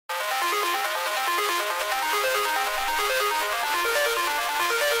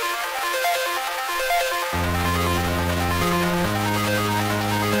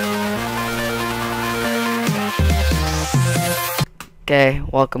Okay,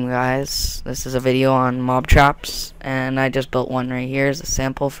 welcome guys. This is a video on mob traps, and I just built one right here as a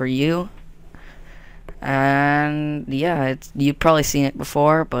sample for you. And yeah, you've probably seen it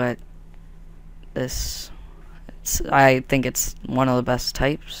before, but I think it's one of the best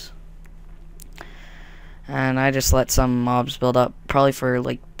types. And I just let some mobs build up, probably for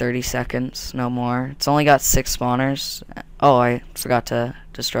like 30 seconds, no more. It's only got 6 spawners. Oh, I forgot to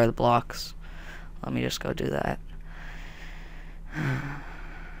destroy the blocks. Let me just go do that.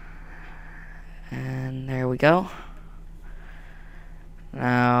 And there we go.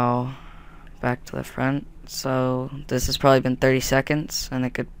 Now back to the front. So this has probably been 30 seconds, and it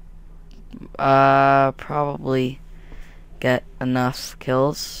could probably get enough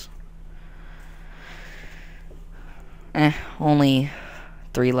kills. Only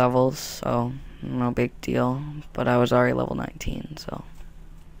 3 levels, so no big deal. But I was already level 19, so.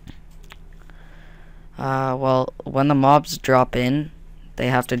 Well, when the mobs drop in, they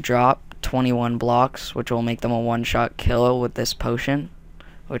have to drop 21 blocks, which will make them a one-shot kill with this potion,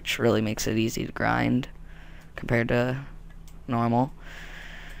 which really makes it easy to grind compared to normal.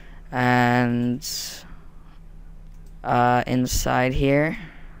 And inside here,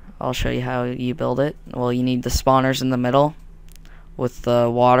 I'll show you how you build it. Well, you need the spawners in the middle with the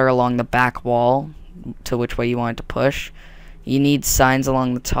water along the back wall to which way you want it to push. You need signs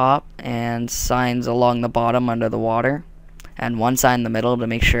along the top and signs along the bottom under the water, and one sign in the middle to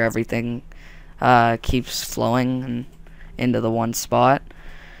make sure everything keeps flowing and into the one spot.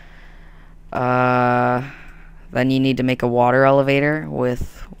 Then you need to make a water elevator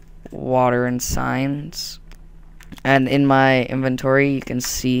with water and signs. And in my inventory, you can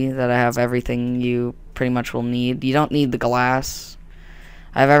see that I have everything you pretty much will need. You don't need the glass.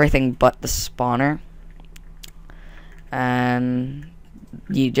 I have everything but the spawner. And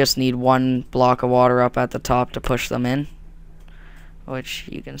you just need 1 block of water up at the top to push them in, which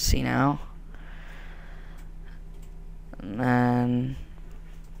you can see now. And then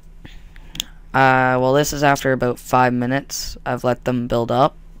well, this is after about 5 minutes. I've let them build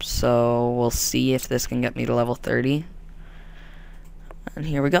up, so we'll see if this can get me to level 30. And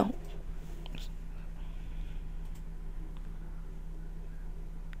here we go.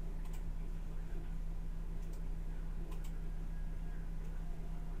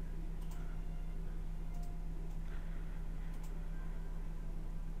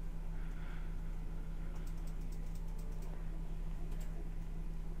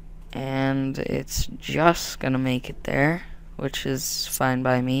 And it's just gonna make it there, which is fine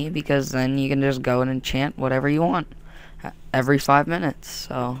by me, because then you can just go and enchant whatever you want every 5 minutes.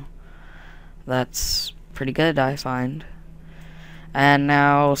 So that's pretty good, I find. And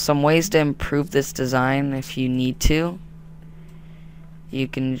now some ways to improve this design if you need to. You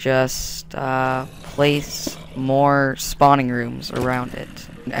can just place more spawning rooms around it.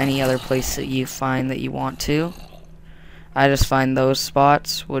 Any other place that you find that you want to. I just find those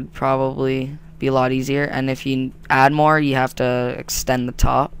spots would probably be a lot easier, and if you add more, you have to extend the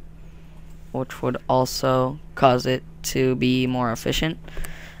top, which would also cause it to be more efficient.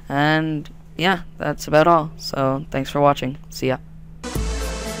 And yeah, that's about all. So thanks for watching. See ya.